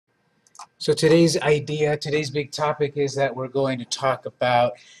So today's big topic is that we're going to talk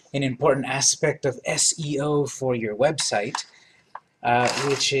about an important aspect of SEO for your website,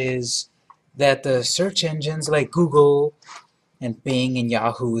 which is that the search engines like Google and Bing and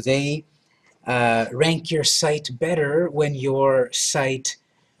Yahoo, they rank your site better when your site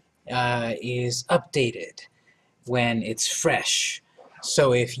is updated, when it's fresh.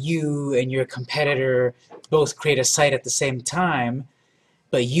 So if you and your competitor both create a site at the same time,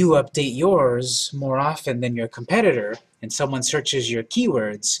 but you update yours more often than your competitor, and someone searches your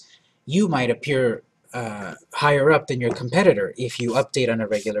keywords, you might appear higher up than your competitor if you update on a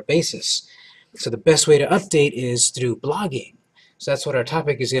regular basis. So the best way to update is through blogging. So that's what our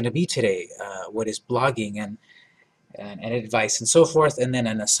topic is going to be today. What is blogging and advice and so forth, and then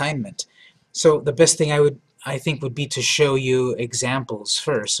an assignment. So the best thing I think would be to show you examples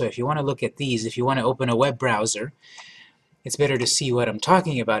first. So if you want to look at these, if you want to open a web browser, it's better to see what I'm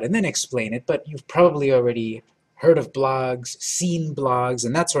talking about and then explain it, but you've probably already heard of blogs, seen blogs,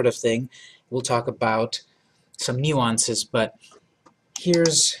 and that sort of thing. We'll talk about some nuances, but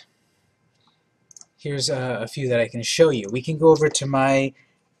here's a few that I can show you. We can go over to my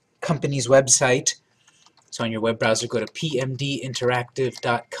company's website. So on your web browser, go to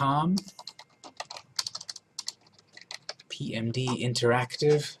pmdinteractive.com,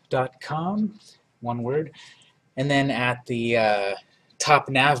 pmdinteractive.com, one word. And then at the top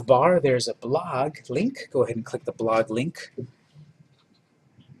nav bar, there's a blog link. Go ahead and click the blog link.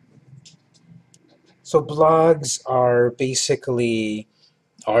 So blogs are basically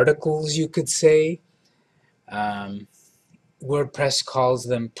articles, you could say. WordPress calls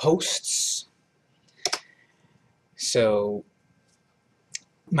them posts. So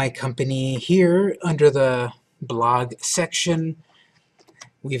my company here, under the blog section,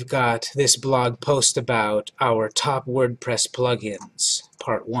 we've got this blog post about our top WordPress plugins,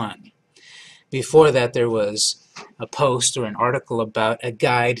 part 1. Before that, there was a post or an article about a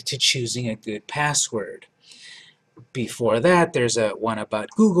guide to choosing a good password. Before that, there's one about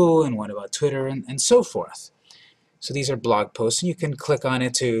Google and one about Twitter and so forth. So these are blog posts, and you can click on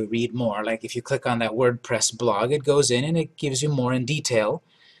it to read more. Like if you click on that WordPress blog, it goes in and it gives you more in detail.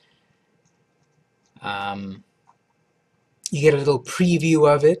 You get a little preview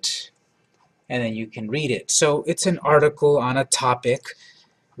of it, and then you can read it. So it's an article on a topic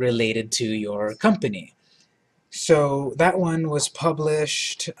related to your company. So that one was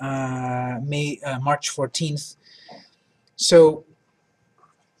published March 14th. So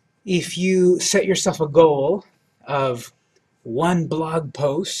if you set yourself a goal of one blog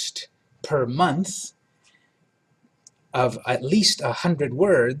post per month of at least 100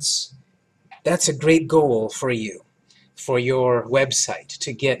 words, that's a great goal for you, for your website,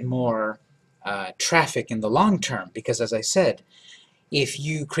 to get more traffic in the long term. Because as I said, if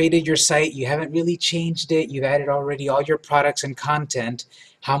you created your site, you haven't really changed it, you've added already all your products and content,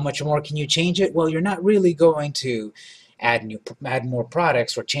 how much more can you change it? Well, you're not really going to add more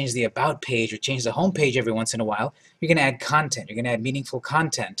products or change the about page or change the home page every once in a while. You're going to add content. You're going to add meaningful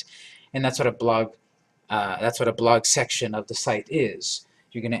content, and that's what a blog section of the site is.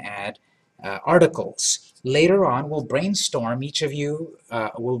 You're going to add articles. Later on, we'll brainstorm each of you.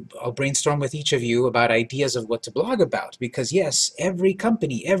 I'll brainstorm with each of you about ideas of what to blog about, because yes, every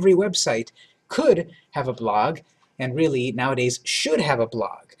company, every website could have a blog, and really nowadays should have a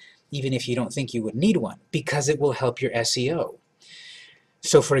blog, even if you don't think you would need one, because it will help your SEO.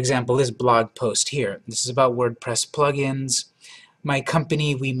 So for example, this blog post here, this is about WordPress plugins. My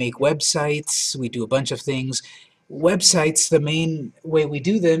company, we make websites, we do a bunch of things. Websites, the main way we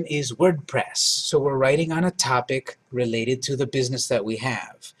do them is WordPress. So we're writing on a topic related to the business that we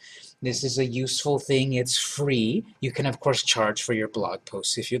have. This is a useful thing. It's free. You can, of course, charge for your blog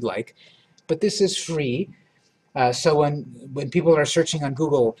posts if you'd like, but this is free. So when people are searching on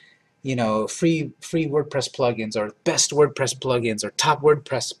Google, you know, free WordPress plugins or best WordPress plugins or top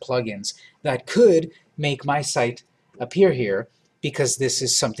WordPress plugins, that could make my site appear here, because this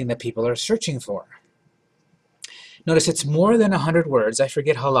is something that people are searching for. Notice it's more than 100 words. I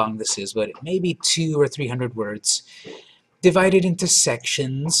forget how long this is, but it may be 200 or 300 words, divided into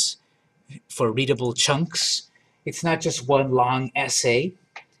sections for readable chunks. It's not just one long essay.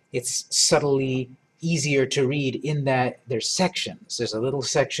 It's subtly easier to read in that there's sections. There's a little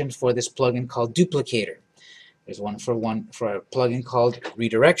section for this plugin called Duplicator. There's one for a plugin called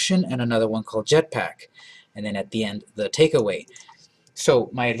Redirection, and another one called Jetpack. And then at the end, the takeaway. So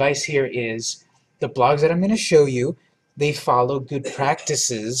my advice here is the blogs that I'm going to show you, they follow good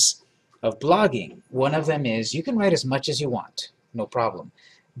practices of blogging. One of them is you can write as much as you want, no problem.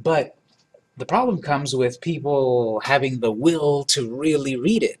 But the problem comes with people having the will to really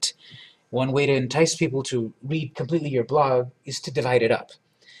read it. One way to entice people to read completely your blog is to divide it up.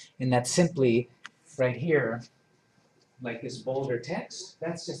 And that's simply right here, like this bolder text,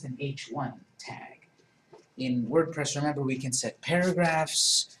 that's just an H1 tag. In WordPress, remember, we can set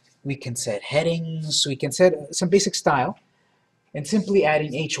paragraphs, we can set headings, we can set some basic style, and simply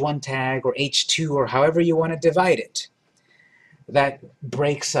adding H1 tag or H2 or however you want to divide it. That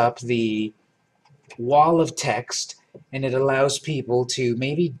breaks up the wall of text, and it allows people to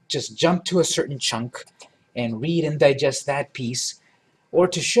maybe just jump to a certain chunk and read and digest that piece, or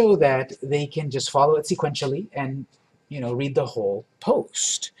to show that they can just follow it sequentially and read the whole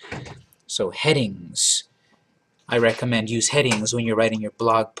post. So headings. I recommend use headings when you're writing your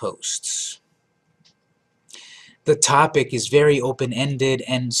blog posts. The topic is very open-ended,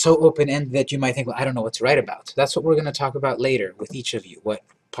 and so open-ended that you might think, well, I don't know what to write about. That's what we're going to talk about later with each of you. What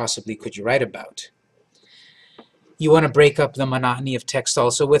possibly could you write about? You want to break up the monotony of text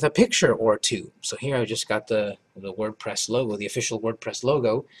also with a picture or two. So here I just got the WordPress logo, the official WordPress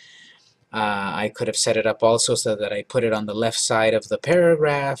logo. I could have set it up also so that I put it on the left side of the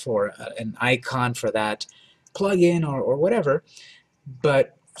paragraph, or an icon for that plugin, or whatever.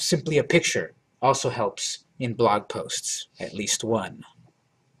 But simply a picture also helps in blog posts, at least one.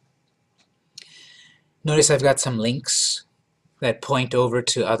 Notice I've got some links that point over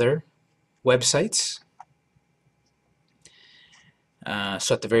to other websites.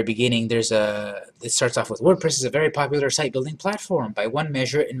 So at the very beginning, it starts off with, WordPress is a very popular site building platform. By one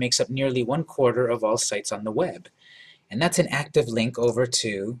measure, it makes up nearly 1/4 of all sites on the web. And that's an active link over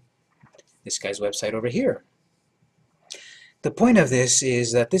to this guy's website over here. The point of this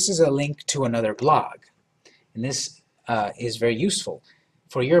is that this is a link to another blog. And this is very useful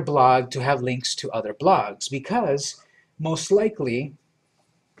for your blog to have links to other blogs, because most likely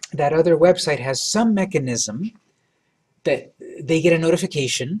that other website has some mechanism that they get a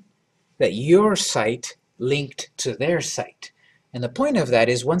notification that your site linked to their site. And the point of that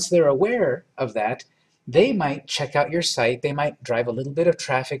is, once they're aware of that, they might check out your site. They might drive a little bit of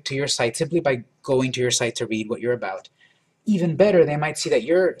traffic to your site simply by going to your site to read what you're about. Even better, they might see that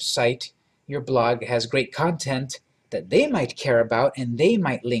your site, your blog, has great content that they might care about, and they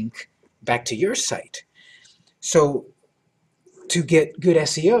might link back to your site. So to get good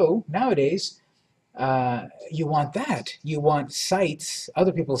SEO nowadays, you want that. You want sites,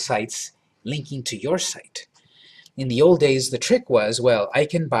 other people's sites, linking to your site. In the old days, the trick was, well, I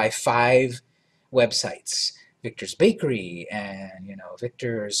can buy 5 websites, Victor's Bakery, and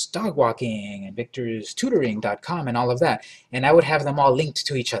Victor's Dog Walking, and Victor's Tutoring.com, and all of that, and I would have them all linked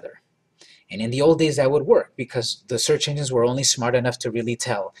to each other. And in the old days, that would work because the search engines were only smart enough to really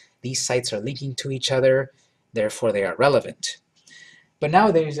tell these sites are linking to each other, therefore they are relevant. But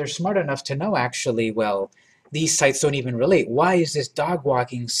nowadays, they're smart enough to know, actually, well, these sites don't even relate. Why is this dog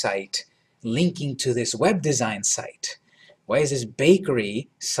walking site linking to this web design site? Why is this bakery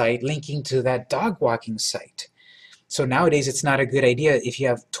site linking to that dog walking site? So nowadays, it's not a good idea if you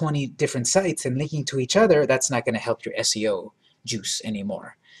have 20 different sites and linking to each other. That's not going to help your SEO juice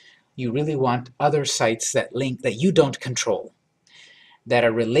anymore. You really want other sites that link, that you don't control, that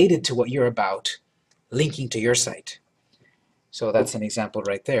are related to what you're about, linking to your site. So that's an example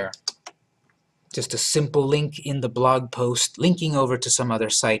right there. Just a simple link in the blog post, linking over to some other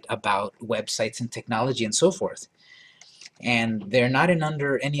site about websites and technology and so forth. And they're not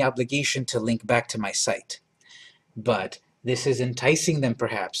under any obligation to link back to my site. But this is enticing them,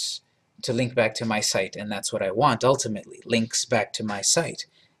 perhaps, to link back to my site, and that's what I want ultimately, links back to my site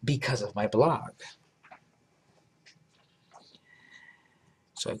because of my blog.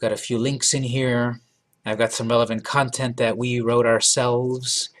 So I've got a few links in here. I've got some relevant content that we wrote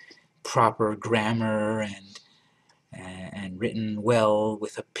ourselves, proper grammar and written well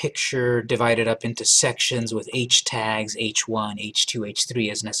with a picture, divided up into sections with H tags, H1, H2, H3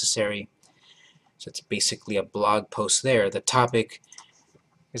 as necessary. So it's basically a blog post there. The topic,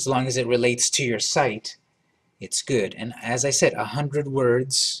 as long as it relates to your site, it's good. And as I said, 100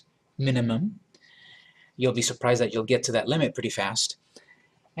 words minimum. You'll be surprised that you'll get to that limit pretty fast.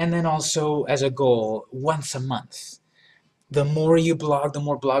 And then also, as a goal, once a month. The more you blog, the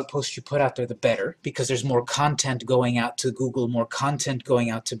more blog posts you put out there, the better, because there's more content going out to Google, more content going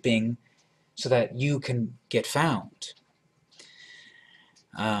out to Bing, so that you can get found.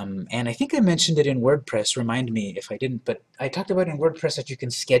 And I think I mentioned it in WordPress, remind me if I didn't, but I talked about in WordPress that you can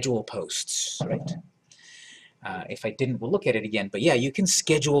schedule posts, right? If I didn't, we'll look at it again. But yeah, you can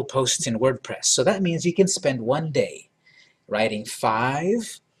schedule posts in WordPress. So that means you can spend one day writing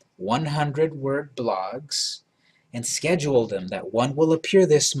 5 100-word blogs and schedule them, that one will appear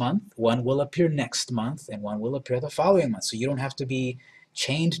this month, one will appear next month, and one will appear the following month. So you don't have to be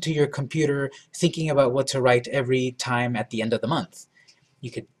chained to your computer, thinking about what to write every time at the end of the month.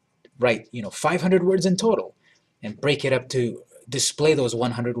 You could write, 500 words in total and break it up to display those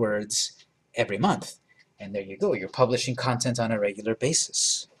 100 words every month. And there you go, you're publishing content on a regular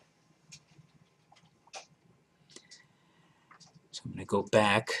basis. So I'm going to go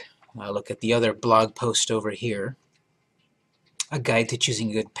back. I'll look at the other blog post over here. A guide to choosing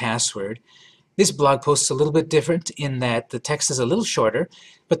a good password. This blog post is a little bit different in that the text is a little shorter,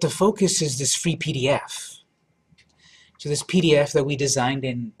 but the focus is this free PDF. So this PDF that we designed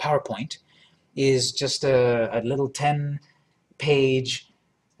in PowerPoint is just a little 10-page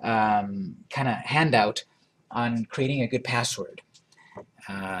kind of handout on creating a good password.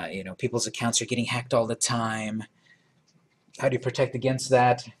 People's accounts are getting hacked all the time. How do you protect against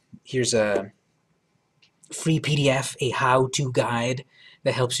that? Here's a free PDF, a how-to guide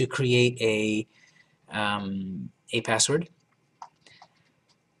that helps you create a password.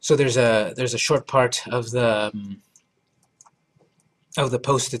 So there's a short part of the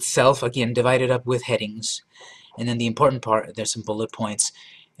post itself, again divided up with headings, and then the important part, there's some bullet points,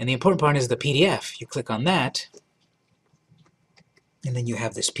 and the important part is the PDF. You click on that, and then you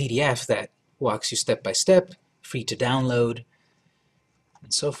have this PDF that walks you step by step, free to download,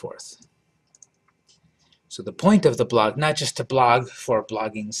 and so forth. So the point of the blog, not just to blog for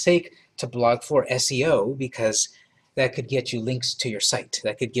blogging's sake, to blog for SEO, because that could get you links to your site.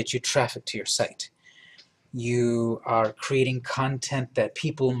 That could get you traffic to your site. You are creating content that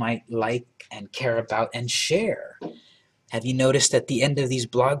people might like and care about and share. Have you noticed at the end of these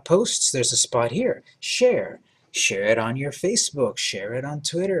blog posts, there's a spot here, share. Share it on your Facebook, share it on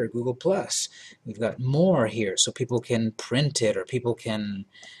Twitter, Google+. We've got more here so people can print it or people can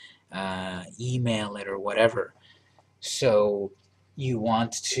email it or whatever. So you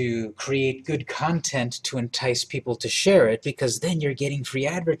want to create good content to entice people to share it, because then you're getting free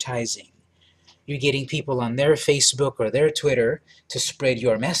advertising. You're getting people on their Facebook or their Twitter to spread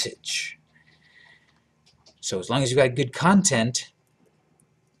your message. So as long as you've got good content,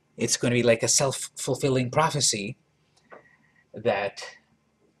 it's going to be like a self-fulfilling prophecy that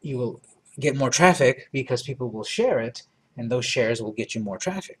you will get more traffic because people will share it, and those shares will get you more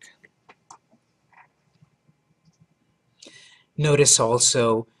traffic. Notice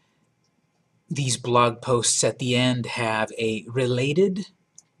also these blog posts at the end have a related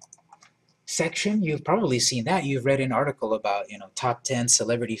section. You've probably seen that. You've read an article about, top 10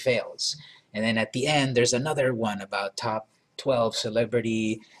 celebrity fails. And then at the end, there's another one about top 12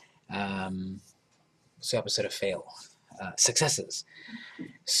 celebrity, what's the opposite of fail? Successes.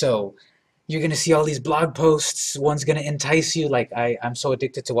 So you're going to see all these blog posts. One's going to entice you, like I'm so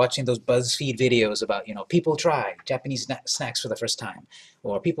addicted to watching those BuzzFeed videos about, people try Japanese snacks for the first time,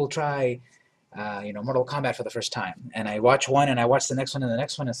 or people try, Mortal Kombat for the first time. And I watch one, and I watch the next one, and the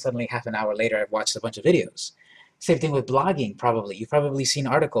next one, and suddenly half an hour later, I've watched a bunch of videos. Same thing with blogging, probably. You've probably seen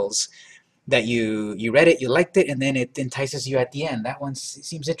articles that you read it, you liked it, and then it entices you at the end. That one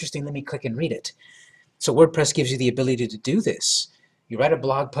seems interesting, let me click and read it. So WordPress gives you the ability to do this. You write a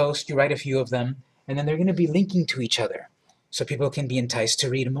blog post, you write a few of them, and then they're going to be linking to each other, so people can be enticed to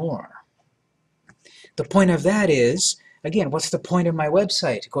read more. The point of that is, again, what's the point of my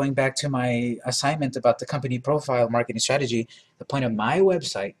website? Going back to my assignment about the company profile marketing strategy, the point of my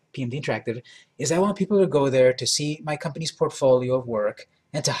website, PMD Interactive, is I want people to go there to see my company's portfolio of work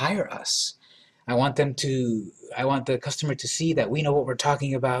and to hire us. I want the customer to see that we know what we're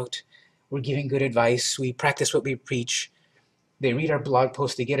talking about, we're giving good advice, we practice what we preach. They read our blog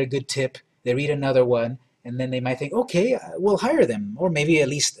post, they get a good tip, they read another one, and then they might think, okay, we'll hire them, or maybe at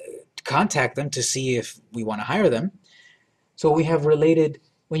least contact them to see if we want to hire them. So when you have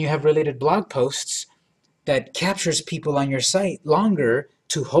related blog posts, that captures people on your site longer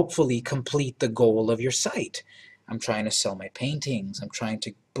to hopefully complete the goal of your site. I'm trying to sell my paintings, I'm trying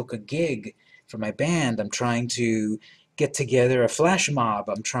to book a gig for my band, I'm trying to get together a flash mob,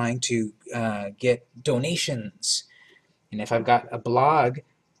 I'm trying to get donations. And if I've got a blog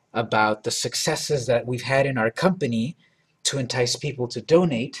about the successes that we've had in our company to entice people to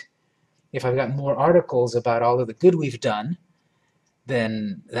donate, if I've got more articles about all of the good we've done,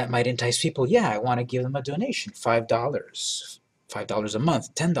 then that might entice people. Yeah, I want to give them a donation, $5, $5 a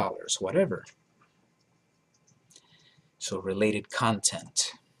month, $10, whatever. So related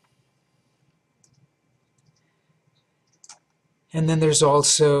content. And then there's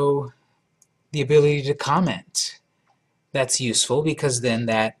also the ability to comment. That's useful because then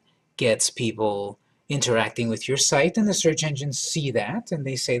that gets people interacting with your site, and the search engines see that and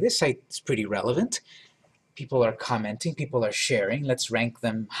they say, this site is pretty relevant. People are commenting, people are sharing, let's rank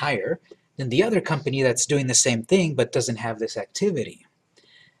them higher than the other company that's doing the same thing but doesn't have this activity.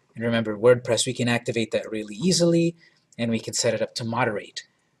 And remember, WordPress, we can activate that really easily, and we can set it up to moderate,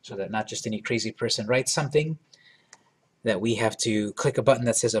 so that not just any crazy person writes something, that we have to click a button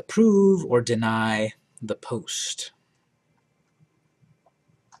that says approve or deny the post.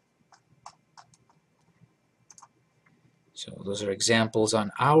 So those are examples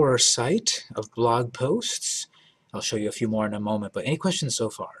on our site of blog posts. I'll show you a few more in a moment, but any questions so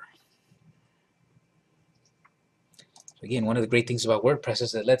far? So again, one of the great things about WordPress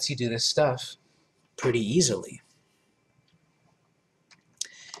is that it lets you do this stuff pretty easily.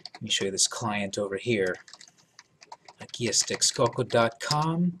 Let me show you this client over here. Aquí es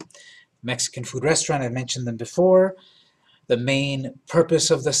texcoco.com. Mexican food restaurant, I've mentioned them before. The main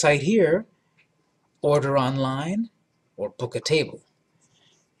purpose of the site here, order online or book a table.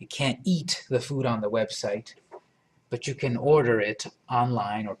 You can't eat the food on the website, but you can order it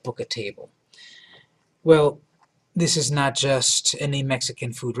online or book a table. Well, this is not just any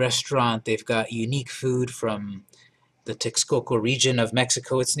Mexican food restaurant. They've got unique food from the Texcoco region of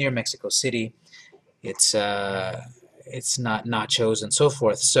Mexico. It's near Mexico City. It's not nachos and so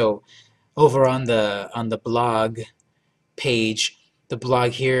forth. So over on the blog page, the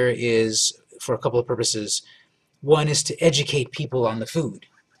blog here is for a couple of purposes. One is to educate people on the food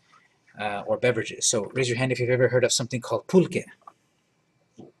or beverages. So raise your hand if you've ever heard of something called pulque.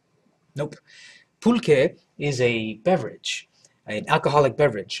 Nope. Pulque is a beverage, an alcoholic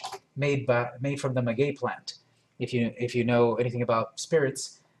beverage made from the maguey plant. If you know anything about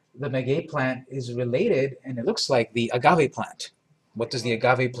spirits, the maguey plant is related, and it looks like the agave plant. What does the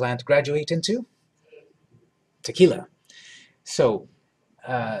agave plant graduate into? Tequila. So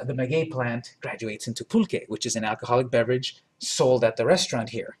the maguey plant graduates into pulque, which is an alcoholic beverage sold at the restaurant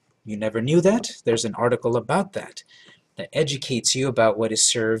here. You never knew that? There's an article about that educates you about what is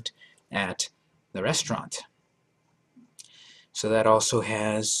served at the restaurant. So that also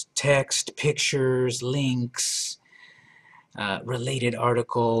has text, pictures, links, related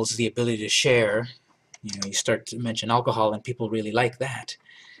articles, the ability to share. You know, you start to mention alcohol and people really like that.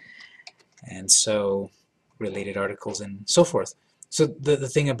 And so related articles and so forth. So the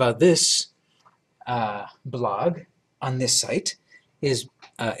thing about this blog on this site is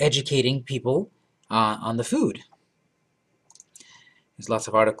educating people on the food. There's lots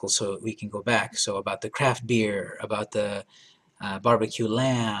of articles, so we can go back. So about the craft beer, about the barbecue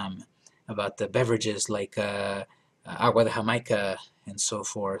lamb, about the beverages like agua de Jamaica and so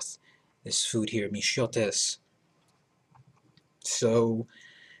forth. This food here, michotes. So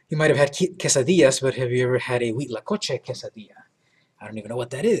you might have had quesadillas, but have you ever had a huitlacoche quesadilla? I don't even know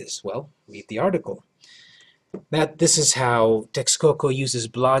what that is. Well, read the article. This is how Texcoco uses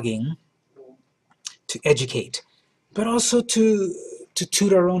blogging to educate, but also to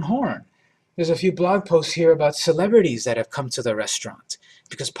toot our own horn. There's a few blog posts here about celebrities that have come to the restaurant,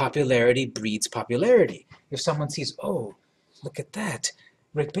 because popularity breeds popularity. If someone sees, oh, look at that,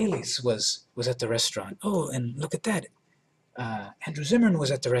 Rick Bayless was at the restaurant. Oh, and look at that, Andrew Zimmern was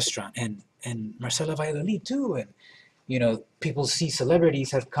at the restaurant, and Marcela Valladolid too. And you know, people see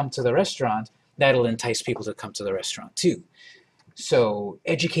celebrities have come to the restaurant. That'll entice people to come to the restaurant too. So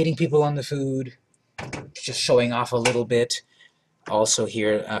educating people on the food, just showing off a little bit. Also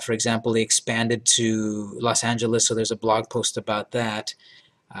here, for example, they expanded to Los Angeles, so there's a blog post about that.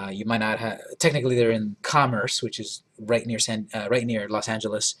 You might not have, technically they're in Commerce, which is right near Los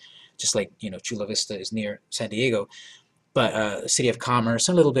Angeles, just like, you know, Chula Vista is near San Diego. But City of Commerce,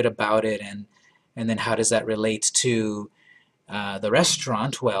 a little bit about it, and then how does that relate to the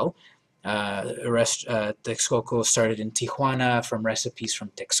restaurant? Well, Texcoco started in Tijuana from recipes from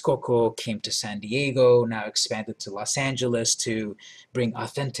Texcoco, came to San Diego, now expanded to Los Angeles to bring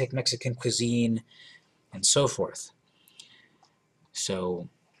authentic Mexican cuisine and so forth. So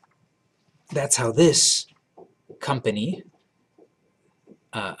that's how this company,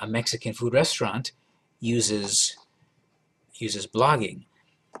 a Mexican food restaurant, uses blogging.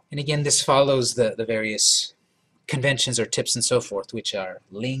 And again, this follows the various conventions or tips and so forth, which are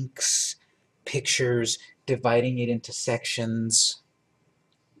links, pictures, dividing it into sections,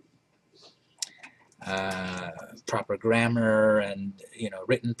 proper grammar, and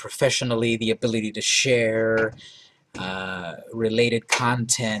written professionally, the ability to share, related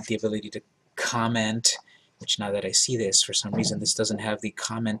content, the ability to comment, which now that I see this, for some reason this doesn't have the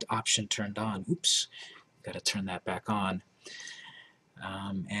comment option turned on. Oops, got to turn that back on.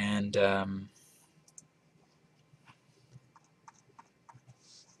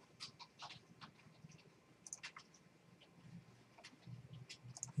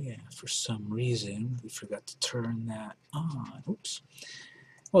 Yeah, for some reason we forgot to turn that on. Oops.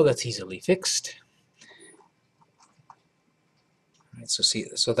 Well, that's easily fixed. Right, so see,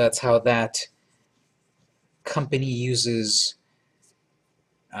 so that's how that company uses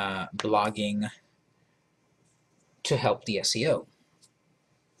blogging to help the SEO.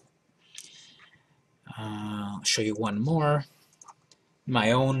 I'll show you one more.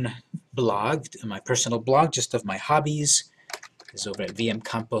 My own blog, my personal blog, just of my hobbies, is over at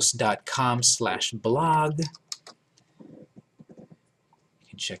vmcampos.com/blog. You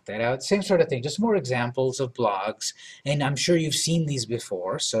can check that out. Same sort of thing, just more examples of blogs. And I'm sure you've seen these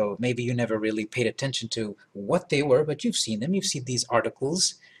before, so maybe you never really paid attention to what they were, but you've seen them. You've seen these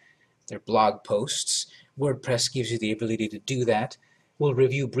articles. They're blog posts. WordPress gives you the ability to do that. We'll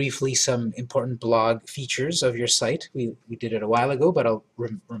review briefly some important blog features of your site. We did it a while ago, but I'll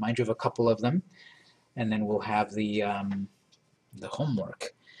remind you of a couple of them. And then we'll have the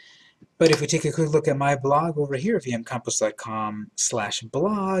homework. But if we take a quick look at my blog over here,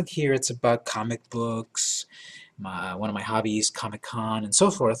 vmcampos.com/blog, here it's about comic books, one of my hobbies, Comic-Con, and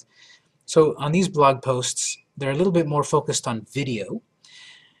so forth. So on these blog posts, they're a little bit more focused on video.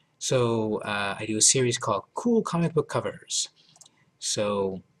 So I do a series called Cool Comic Book Covers.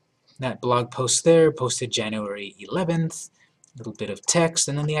 So that blog post there, posted January 11th, a little bit of text,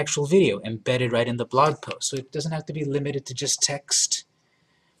 and then the actual video embedded right in the blog post. So it doesn't have to be limited to just text.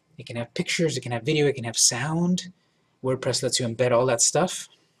 It can have pictures, it can have video, it can have sound. WordPress lets you embed all that stuff.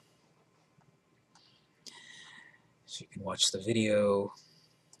 So you can watch the video.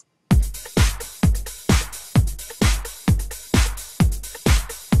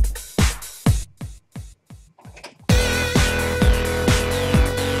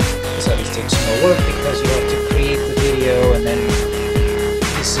 Takes more work because you have to create the video, and then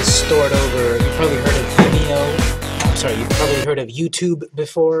this is stored over. You've probably heard of Vimeo. I'm sorry, you've probably heard of YouTube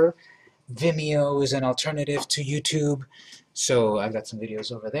before. Vimeo is an alternative to YouTube, so I've got some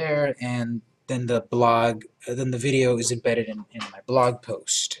videos over there, and then the video is embedded in my blog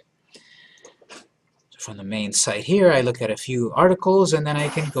post. So from the main site here, I look at a few articles, and then I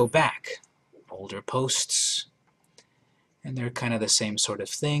can go back. Older posts, and they're kind of the same sort of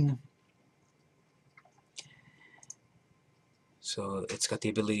thing. So it's got the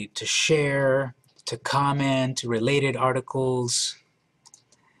ability to share, to comment, related articles,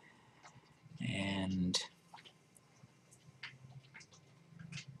 and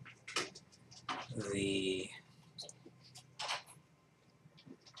the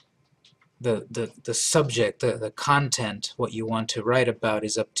subject, the content, what you want to write about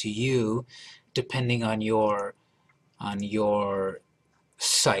is up to you, depending on your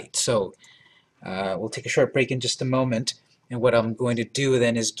site. So we'll take a short break in just a moment. And what I'm going to do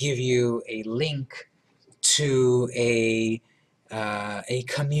then is give you a link to a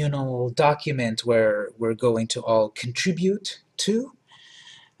communal document where we're going to all contribute to,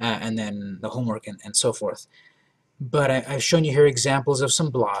 and then the homework and so forth. But I've shown you here examples of some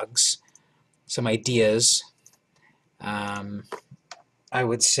blogs, some ideas. I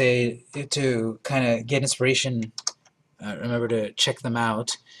would say to kind of get inspiration, remember to check them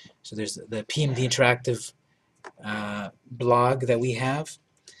out. So there's the PMD Interactive blog that we have.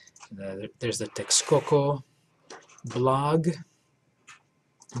 There's the Texcoco blog,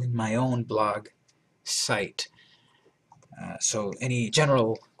 and my own blog site. So any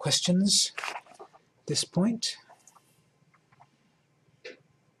general questions at this point?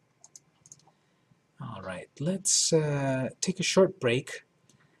 All right, let's take a short break.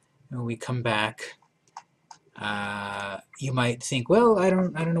 When we come back, you might think, well, I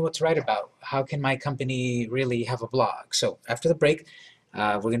don't know what to write about. How can my company really have a blog? So after the break,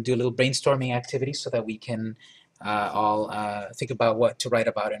 we're going to do a little brainstorming activity so that we can all think about what to write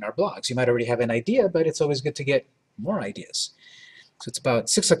about in our blogs. You might already have an idea, but it's always good to get more ideas. So it's about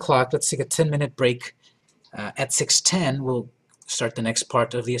 6 o'clock. Let's take a 10-minute break. At 6:10, we'll start the next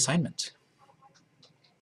part of the assignment.